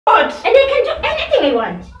not. And I can do anything I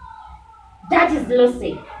want. That is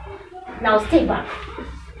Lucy. Now stay back.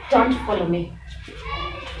 Don't follow me.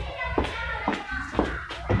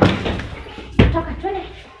 Toka, twende.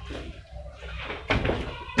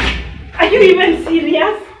 Are you even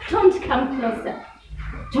serious? Don't come closer.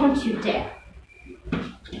 Don't you dare.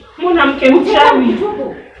 Mwanamke mchawi.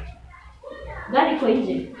 Gari kwa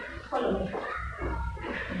nje. Follow me.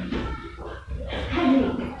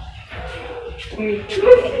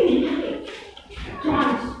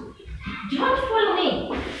 Don't follow me.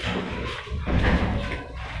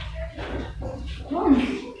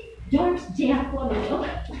 Don't dare follow me.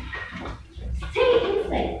 Stay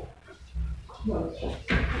inside.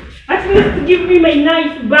 At least give me my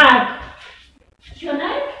knife back. Your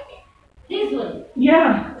knife? This one?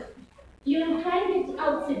 Yeah. You'll find it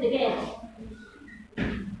outside the gate.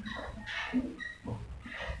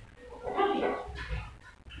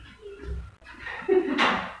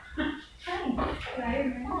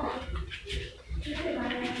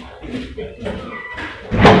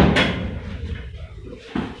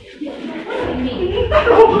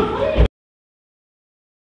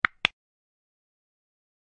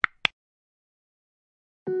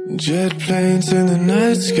 Jet planes in the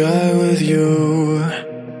night sky with you,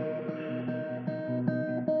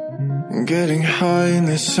 getting high in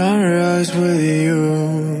the sunrise with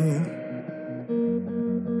you,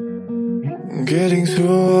 getting through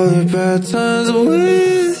all the bad times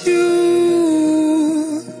with you.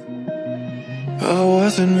 I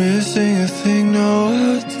wasn't missing a thing, no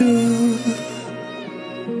I do.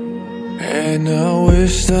 And I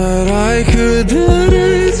wish that I could put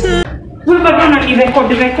it down. Wewe bado unanirecord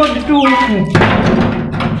tu huku.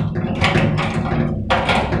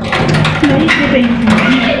 Na hii kete hivi.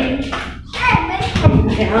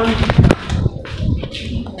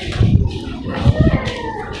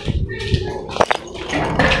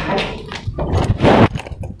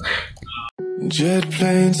 Jet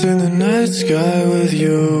planes in the night sky with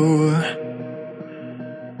you,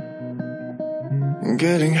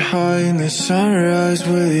 getting high in the sunrise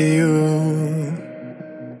with you,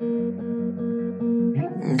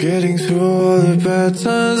 getting through all the bad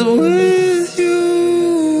times with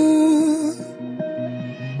you.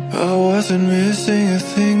 I wasn't missing a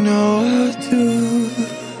thing, no I do.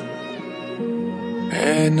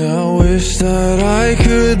 And I wish that I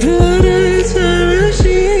could put a time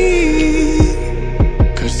machine,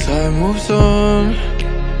 'cause time moves on,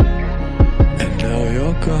 and now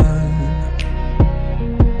you're gone.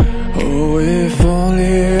 Oh, if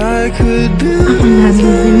only I could build a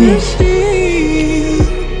time machine,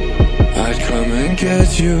 I'd come and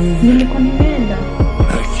get you.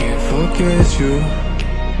 I can't forget you.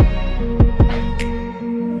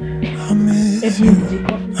 I miss you,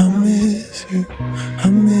 I miss you, I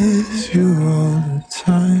miss you all the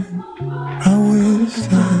time. I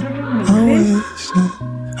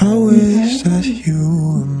wish that you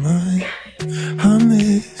were mine. I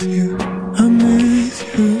miss you, I miss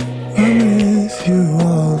you, I miss you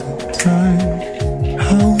all the time. I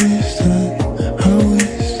wish that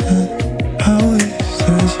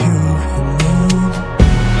you were mine.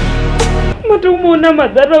 Mtu umeona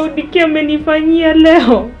madharau Diki amenifanyia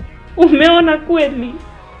leo? Umeona kweli?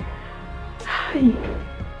 Hai.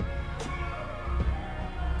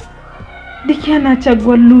 Diki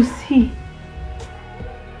anachagua Lucy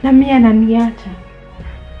na mimi ananiacha.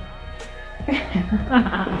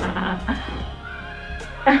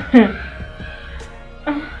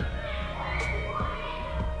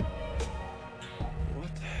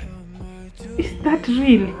 Is that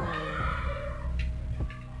real?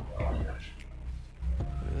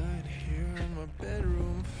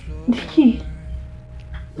 Diki.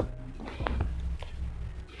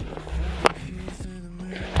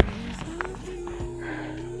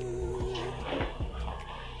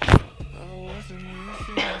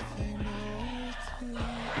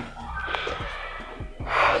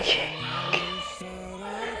 Okay.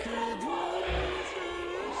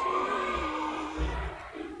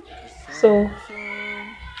 So,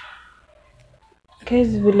 guys,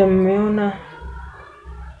 vile mmeona,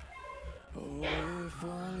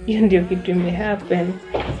 hiyo ndio kitu imehappen.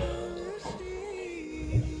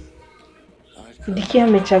 Diki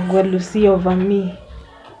amechagua Lucy over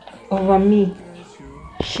me,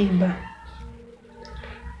 Shiba.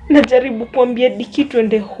 Najaribu kuambia Diki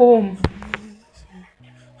twende home.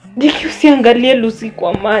 Diki usiangalie Lucy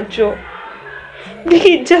kwa macho.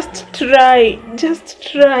 Diki, just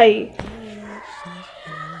try.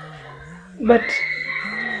 But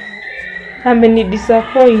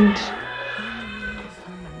amenidisappoint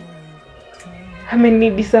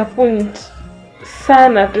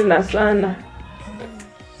sana tena sana.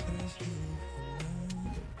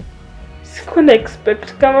 Sikuwa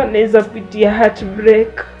expect kama naweza pitia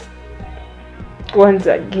heartbreak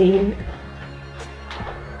once again.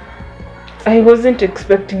 I wasn't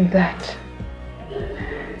expecting that.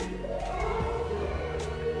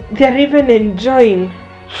 They're even enjoying.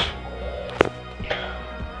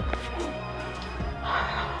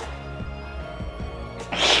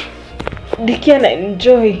 They can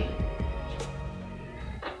enjoy.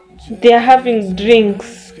 They are having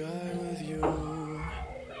drinks.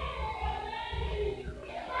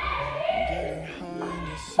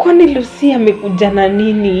 Kwani Lucy amekuja na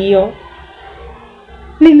nini hiyo?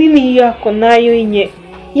 Ni nini hiyo ako nayo yenye?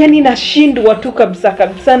 Yaani nashindwa tu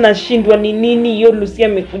kabisa nashindwa ni nini hiyo Lucy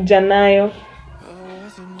amekuja nayo?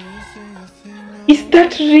 Is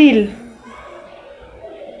that real?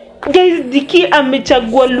 Guys, Diki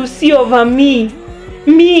amechagua Lucy over me.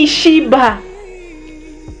 Me Shiba.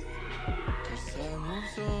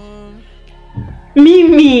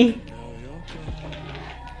 Mimi.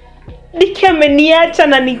 Diki ameniacha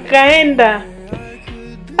na nikaenda.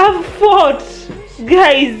 I've fought.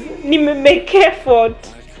 Guys, nimemake effort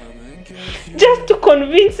just to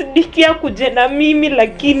convince Diki akuje na mimi,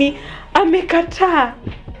 lakini amekataa.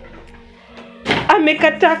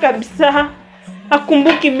 Amekataa kabisa.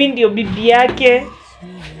 Hakumbuki mimi ndio bibi yake.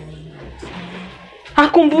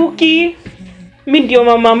 Hakumbuki mimi ndio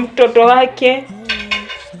mama mtoto wake.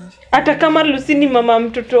 Hata kama Lucy ni mama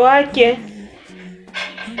mtoto wake,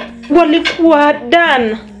 walikuwa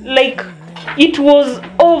done, like it was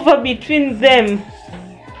over between them.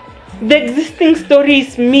 The existing story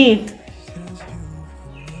is me.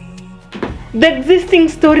 The existing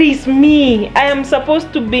story is me. I am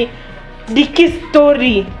supposed to be Diki's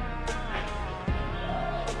story.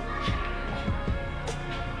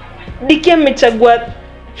 Diki amechagua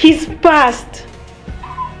his past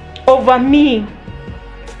over me.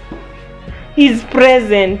 His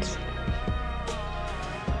present.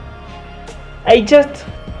 I just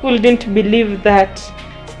couldn't believe that.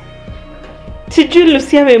 Sijui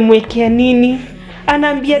Lucy amemwekea nini.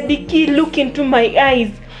 Anaambia Diki, look into my eyes.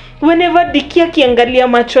 Whenever Diki akiangalia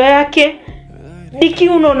macho yake, Diki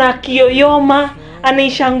unaona akiyoyoma,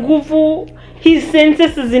 anaisha nguvu, his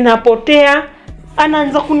senses zinapotea.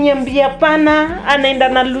 Anaanza kuniambia pana, anaenda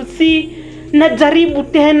na Lucy, najaribu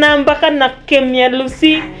tena mpaka nakemea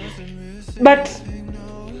Lucy, but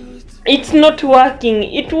it's not working.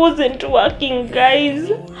 It wasn't working,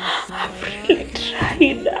 guys. I've really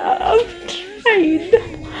tried. I've tried.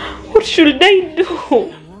 What should I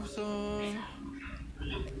do?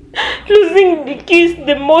 Losing Diki is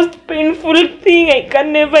the most painful thing I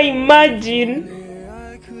can never imagine.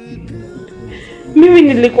 Mimi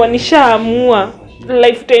nilikuwa nishaamua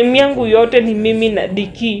lifetime yangu yote ni mimi na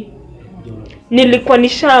Diki. Nilikuwa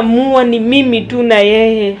nishaamua ni mimi tu na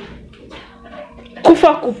yeye.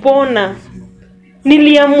 Kufa kupona.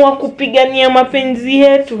 Niliamua kupigania mapenzi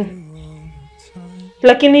yetu.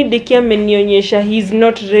 Lakini Diki amenionyesha he's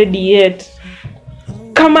not ready yet.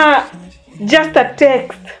 Kama just a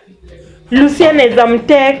text, Lucy anaweza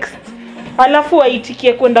mtext alafu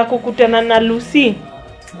aitikie kwenda kukutana na Lucy,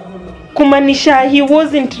 kumaanisha he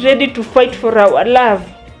wasn't ready to fight for our love.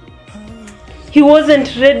 He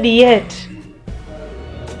wasn't ready yet.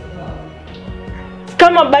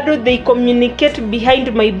 Kama bado they communicate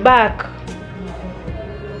behind my back,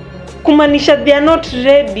 kumaanisha they are not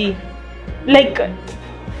ready. Like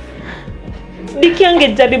Diki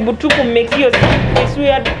angejaribu tu kumake hiyo space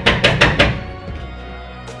weird.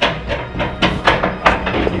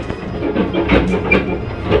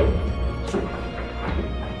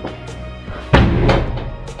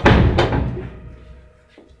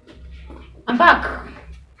 I'm back.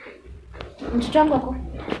 Mtoto wangu wako.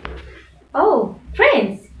 Oh,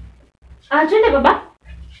 friends. Twende baba.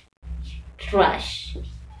 Trash.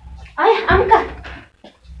 Aya, amka.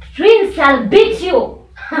 Prince, I'll beat you.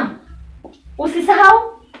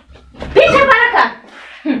 Usisahau. Picha baraka.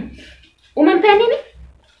 Umempea nini?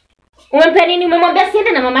 Umempea nini? Umemwambia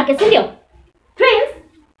siende na mamake, si ndio? Prince,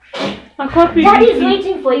 Akopi. Daddy is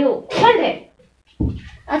waiting for you. Twende.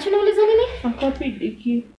 Achunauliza nini? Akopi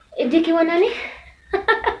Diki. Diki wa nani?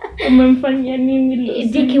 Umemfanyia nini Lucy?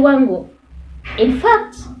 Diki wangu. In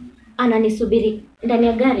fact, ananisubiri ndani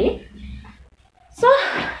ya gari. So,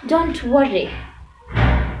 don't worry.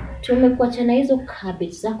 Tumekuachana hizo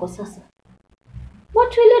cabbage zako sasa.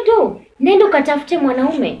 What will you do? Nenda ukatafute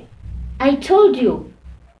mwanaume. I told you.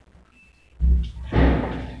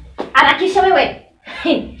 Harakisha wewe.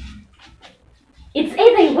 It's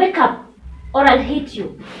either you wake up or I'll hit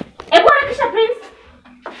you. Ebu harakisha Prince.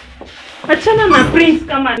 Achana na Prince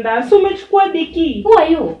kama ndasi, umechukua Diki. Who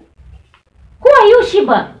are you? Who are you,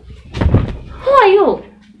 Shiba? Who are you?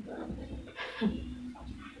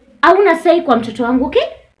 hauna say kwa mtoto wangu, okay?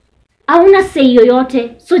 Hauna say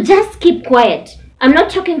yoyote. So just keep quiet. I'm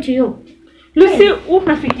not talking to you. Lucy,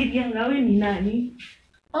 unafikiria ngawe ni nani?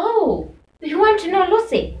 Oh, you want to know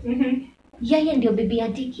Lucy? Mhm. Yeye ndio bibi ya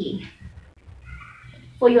Diki.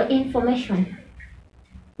 For your information.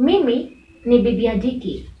 Mimi ni bibi ya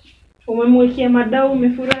Diki. Umemwekea madawa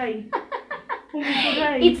umefurahi?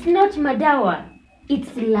 Umefurahi? It's not madawa.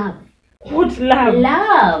 It's love. What love?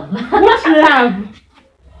 Love. What love?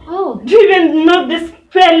 Oh, Do you even know the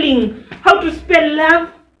spelling? How to spell love?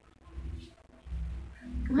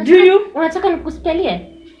 Do you? Unataka nikuspelie?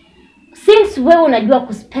 Since wewe unajua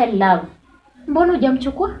kuspell love, mbona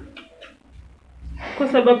hujamchukua? Kwa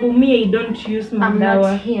sababu me I don't use I'm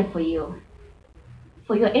madawa. not here for you.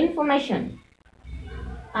 For your information,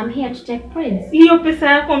 I'm here to take Prince. Hiyo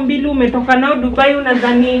pesa yako mbili umetoka nao Dubai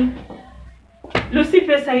unadhani? Lucy,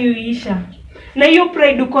 pesa hiyo isha. Na hiyo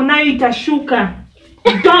pride uko nayo itashuka.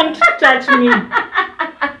 Don't touch me.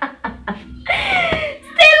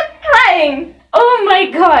 Still crying. Oh my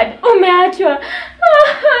God. Umeachwa.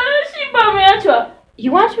 Shiba umeachwa.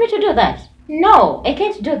 You want me to do that? No, I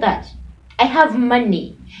can't do that. I have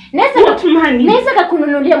money. What money? Naweza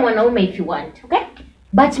kukununulia mwanaume if you want, okay?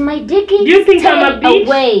 But my Dickie, Do you think stay I'm a bitch?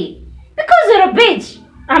 away. Because you're a bitch.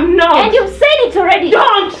 I'm not. And you've said it already.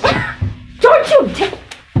 Don't you dare.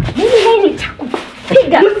 Mimi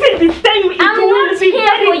nitakupiga. Lucy, this time it I'm will not be here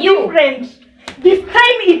very for you. different. This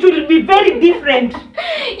time it will be very different.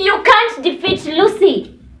 You can't defeat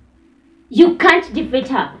Lucy. You can't defeat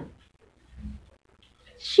her.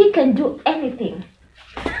 She can do anything.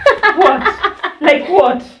 What? Like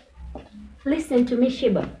what? Listen to me,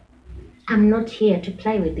 Shiba. I'm not here to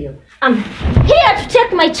play with you. I'm here to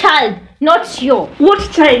take my child, not you.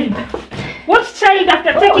 What child? What child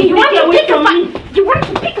after taking Vicky away from me? You want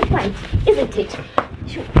to pick a fight, isn't it?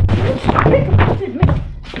 You want to pick a fight with me?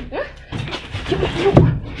 Hmm?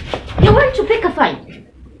 You want to pick a fight?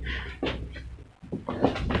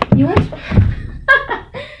 You want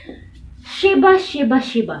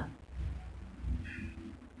Shiba.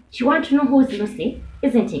 You want to know who's Lucy,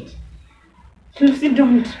 isn't it? Lucy,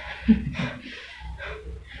 don't.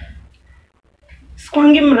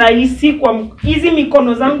 Sikwangi mrahisi kwa hizi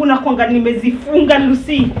mikono zangu na kwanga nimezifunga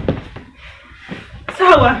Lucy.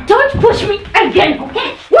 Sawa? Don't push me again,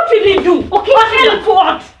 okay? What will you do? Okay, help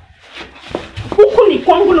what? Huku ni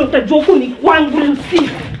kwangu na utajua huku ni kwangu Lucy.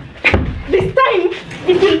 This time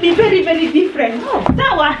it will be very, very different. Oh.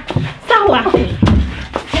 Sawa.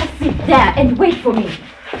 Just sit there and wait for me.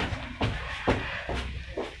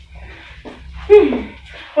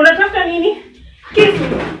 Unatafuta nini? Kisu.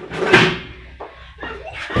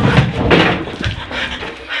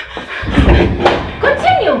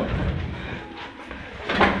 Continue.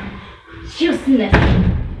 Useless.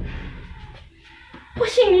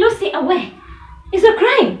 Pushing Lucy away is a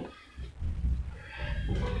crime.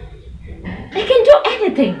 I can do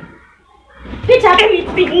anything. Peter,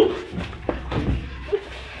 Anything.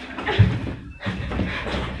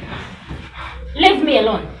 leave me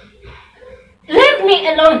alone. Leave me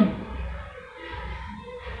alone.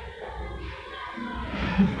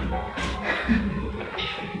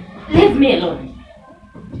 Leave me alone.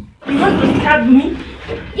 You want to stab me?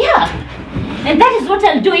 Yeah. And that is what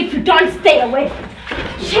I'll do if you don't stay away.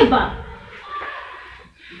 Shiba.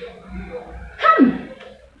 Come.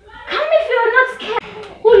 Come if you're not scared.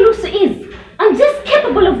 Who Lucy is. I'm just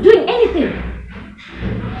capable of doing anything.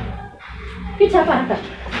 Peter Parker.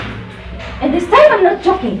 And this time I'm not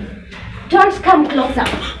joking. Don't come closer.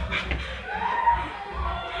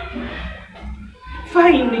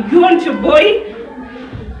 Fine. You want your boy?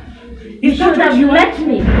 You should have let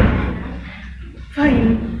me.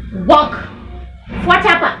 Fine. Walk. Fuata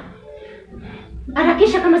hapa.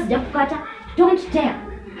 Harakisha kama sijakukata. Don't dare.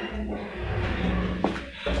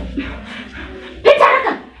 Pita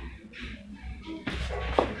haraka.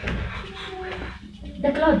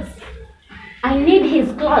 The clothes. I need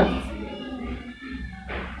his clothes.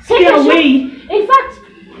 Stay away. In fact,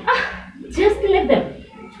 just leave them.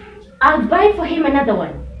 I'll buy for him another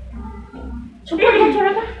one. Chukua kitu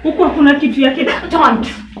haraka. Huku hakuna kitu yake. Don't.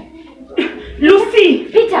 Lucy,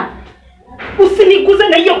 Peter. usiniguze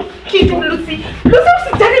na hiyo kitu Lucy. Lucy,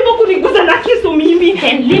 usijaribu kuniguza na kisu mimi.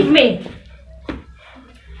 Then leave me.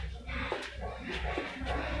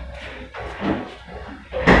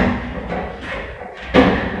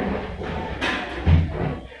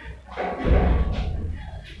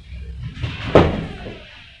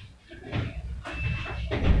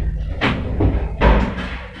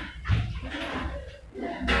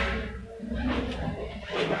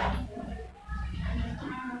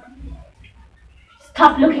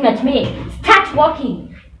 Stop looking at me. Start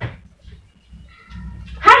walking.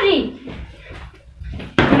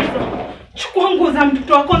 nguo za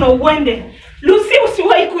mtoto wako na uende. Lucy,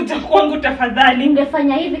 usiwahi kuja kwangu tafadhali.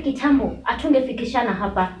 Ungefanya hivi kitambo, atungefikishana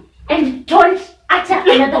hapa. And don't utter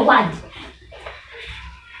another word.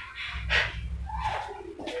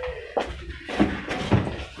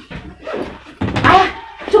 Aya,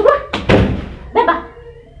 chukua. Beba.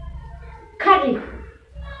 Carry.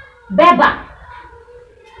 Beba.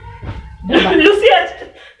 Beba. Lucy,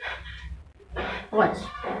 What?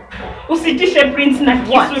 usitishe Prince na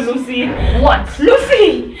kisu, Lucy. What?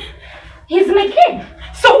 Lucy! He's my kid.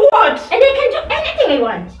 So what? And I can do anything I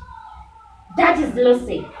want. That is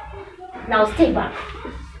Lucy. Now stay back.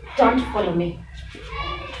 Don't follow me.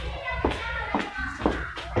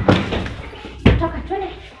 Toka, twende.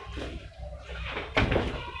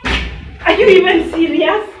 Are you even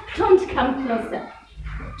serious? Don't come closer.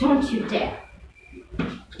 Don't you dare.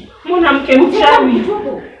 Mwanamke mchawi.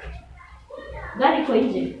 Gari kwa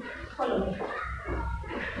nje. Follow me.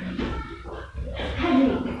 Hurry.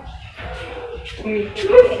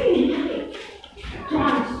 Lucy.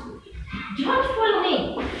 Don't follow me.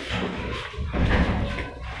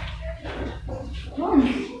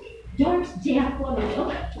 Don't dare follow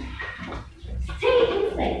me. Stay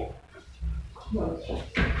inside.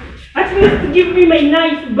 At least give me my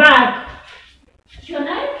knife back. Your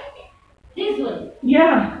knife? This one.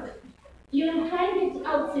 Yeah. You'll find it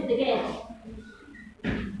outside the gate.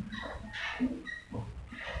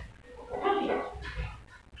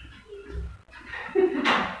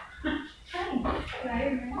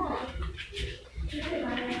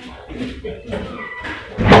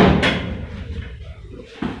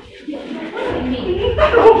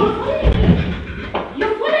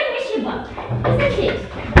 You're following me, Shiva, isn't it?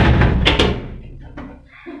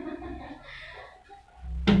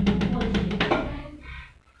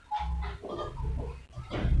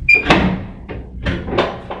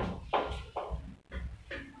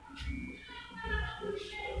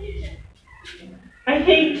 I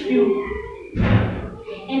hate you.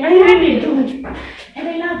 And I really do. And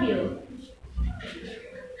I love you.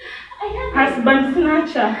 I love you. Husband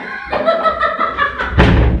snatcher.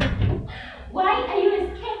 Why are you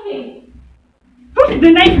escaping? Put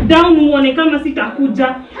the knife down uone kama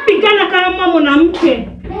sitakuja. Pigana kama mwanamke.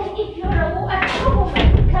 Then if you're a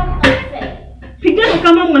troublemaker, come outside. Pigana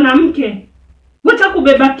kama mwanamke. Wacha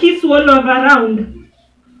kubeba kisu all over around.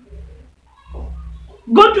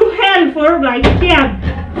 Go to hell for right here.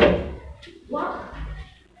 What?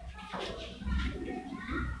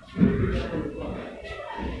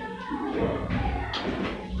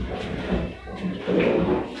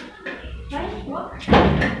 Right? What?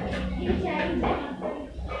 You tell me.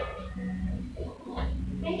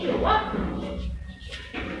 Thank you. What?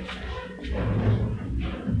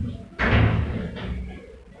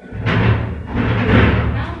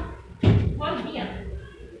 Now, hold me up.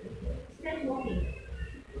 Start walking.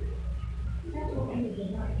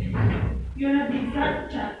 You're a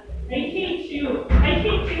disaster. I hate you. I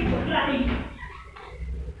hate you for life.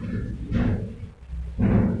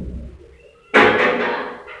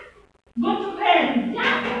 Go to hell.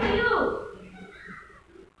 That's for you.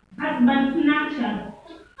 Husband snatcher.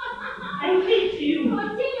 I hate you.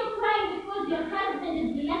 Continue crying because your husband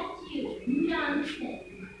has left you. Nonsense.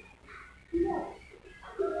 No.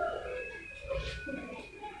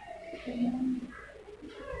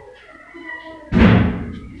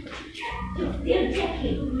 You're still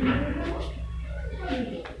checking.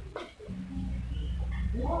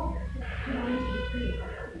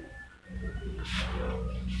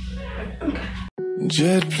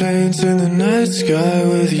 Jet planes in the night sky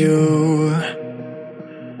with you,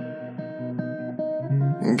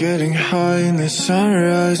 getting high in the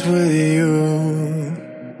sunrise with you,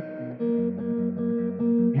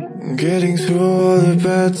 getting through all the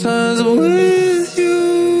bad times with you.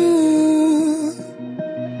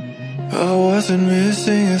 I wasn't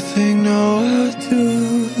missing a thing, no I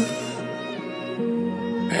do.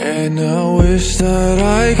 And I wish that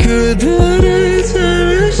I could build a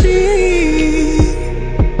time machine,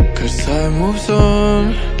 'cause time moves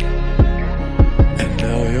on, and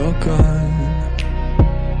now you're gone.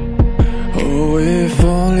 Oh, if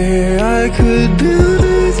only I could build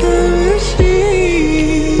a time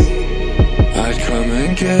machine, I'd come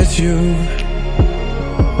and get you.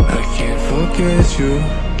 I can't forget you.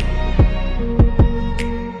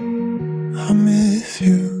 I miss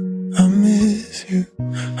you, I miss you,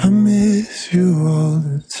 I miss you.